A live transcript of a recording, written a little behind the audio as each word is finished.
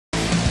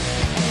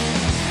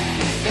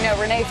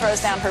know, Renee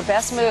throws down her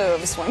best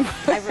moves when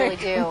I really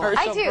do.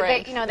 I do.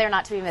 They, you know, they're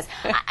not to be missed.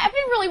 I've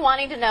been really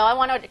wanting to know. I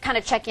want to kind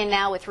of check in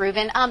now with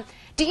Ruben.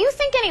 Do you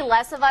think any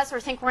less of us, or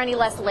think we're any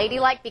less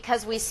ladylike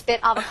because we spit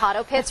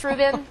avocado pits,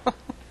 Ruben?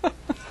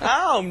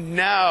 Oh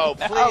no!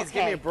 Please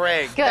give me a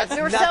break. Good. That's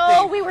We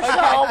were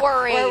so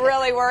worried. We're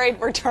really worried.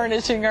 We're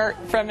tarnishing our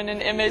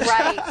feminine image.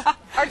 Right.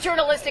 Our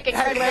journalistic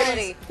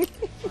credibility.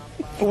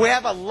 We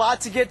have a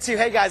lot to get to.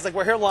 Hey guys,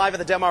 we're here live at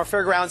the Del Mar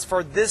Fairgrounds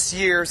for this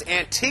year's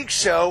Antique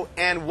Show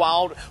and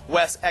Wild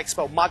West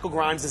Expo. Michael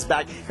Grimes is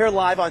back here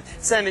live on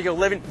San Diego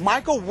Living.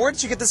 Michael, where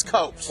did you get this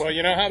coat? Well,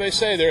 you know how they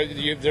say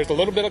there's a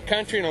little bit of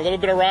country and a little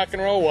bit of rock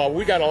and roll. Well,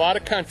 we got a lot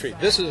of country.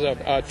 This is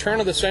a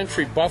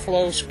turn-of-the-century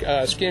buffalo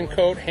skin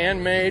coat,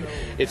 handmade.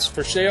 It's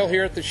for sale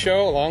here at the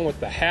show, along with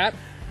the hat.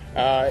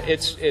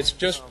 It's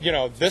just, you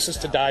know, this is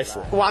to die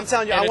for. Well, I'm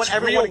telling you, and I want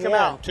everyone to come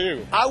out.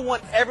 Too. I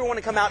want everyone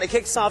to come out. It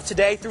kicks off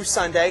today through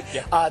Sunday.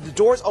 Yeah. The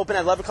doors open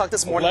at 11 o'clock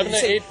this morning. 11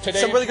 to 8 today.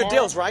 Some really good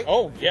deals, right?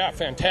 Oh, yeah,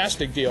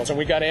 fantastic deals. And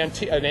we got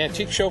an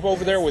antique show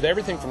over there with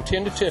everything from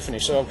tin to Tiffany.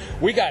 So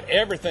we got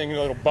everything,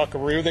 little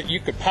buckaroo, that you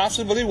could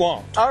possibly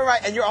want. All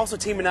right, and you're also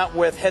teaming up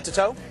with Head to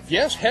Toe?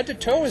 Yes, Head to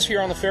Toe is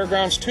here on the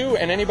Fairgrounds, too.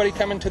 And anybody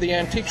coming to the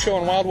Antique Show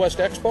and Wild West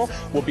Expo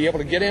will be able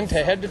to get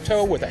into Head to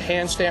Toe with a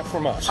hand stamp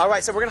from us. All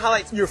right, so we're going to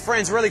highlight your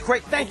friends really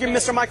quick. Thank you,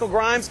 Mr. Michael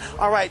Grimes.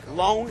 All right,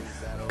 Lone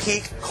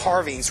Peak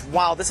Carvings.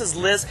 Wow, this is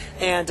Liz.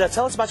 And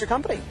tell us about your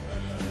company.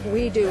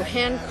 We do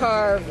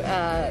hand-carved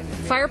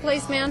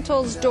fireplace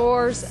mantles,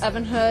 doors,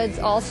 oven hoods,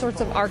 all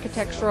sorts of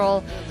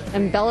architectural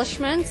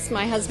embellishments.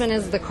 My husband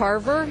is the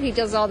carver. He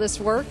does all this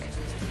work.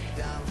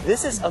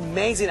 This is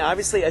amazing.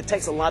 Obviously, it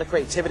takes a lot of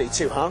creativity,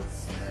 too, huh?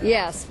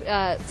 Yes.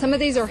 Some of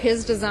these are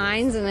his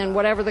designs, and then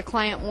whatever the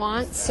client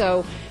wants.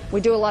 So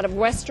we do a lot of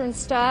Western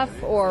stuff,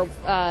 or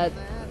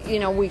you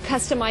know, we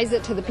customize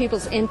it to the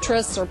people's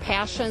interests or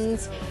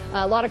passions.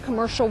 A lot of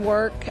commercial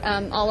work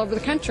all over the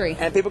country.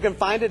 And people can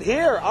find it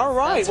here. All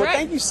right. That's well, right.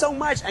 Thank you so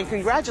much, and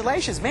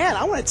congratulations. Man,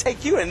 I want to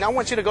take you, and I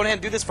want you to go ahead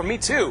and do this for me,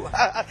 too.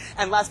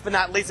 And last but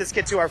not least, let's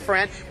get to our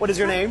friend. What is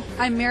your name?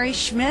 I'm Mary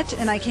Schmidt,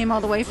 and I came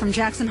all the way from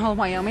Jackson Hole,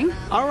 Wyoming.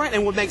 All right.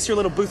 And what makes your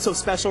little booth so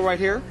special right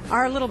here?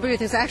 Our little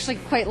booth is actually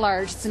quite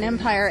large. It's an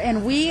empire,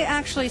 and we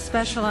actually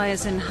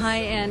specialize in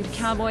high-end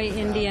cowboy,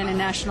 Indian, and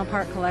national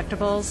park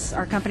collectibles.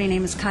 Our company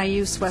name is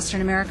Cayuse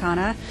Western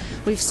Americana.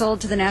 We've sold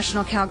to the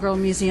National Cowgirl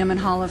Museum and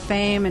Hall of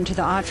Fame and to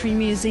the Autry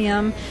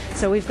Museum.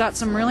 So we've got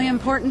some really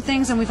important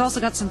things, and we've also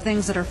got some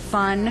things that are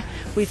fun.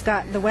 We've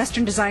got the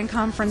Western Design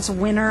Conference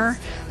winner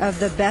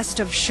of the Best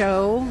of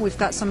Show. We've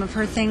got some of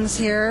her things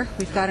here.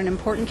 We've got an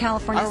important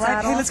California saddle.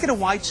 saddle. Hey, let's get a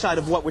wide shot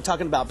of what we're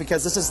talking about,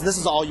 because this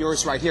is all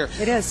yours right here.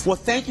 It is. Well,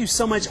 thank you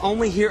so much.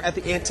 Only here at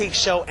the Antique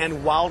Show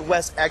and Wild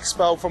West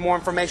Expo. For more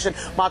information,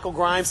 Michael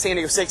Grimes,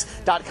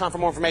 SanDiego6.com for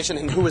more information.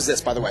 And who is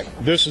this, by the way?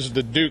 This is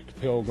the Duke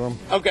Pilgrim.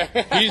 Okay.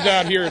 He's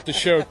out here at the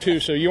show,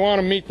 too. So you want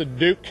to meet the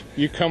Duke,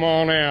 you come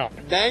on out.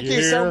 Thank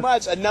you so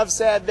much. Enough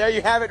said. There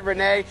you have it,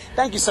 Renee.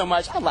 Thank you so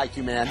much. I like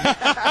you, man.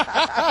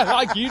 I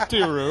like you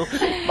too, Rue.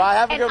 Bye.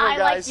 Have a good one, guys.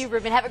 And I like you,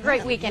 Ruben. Have a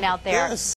great weekend out there. Yes.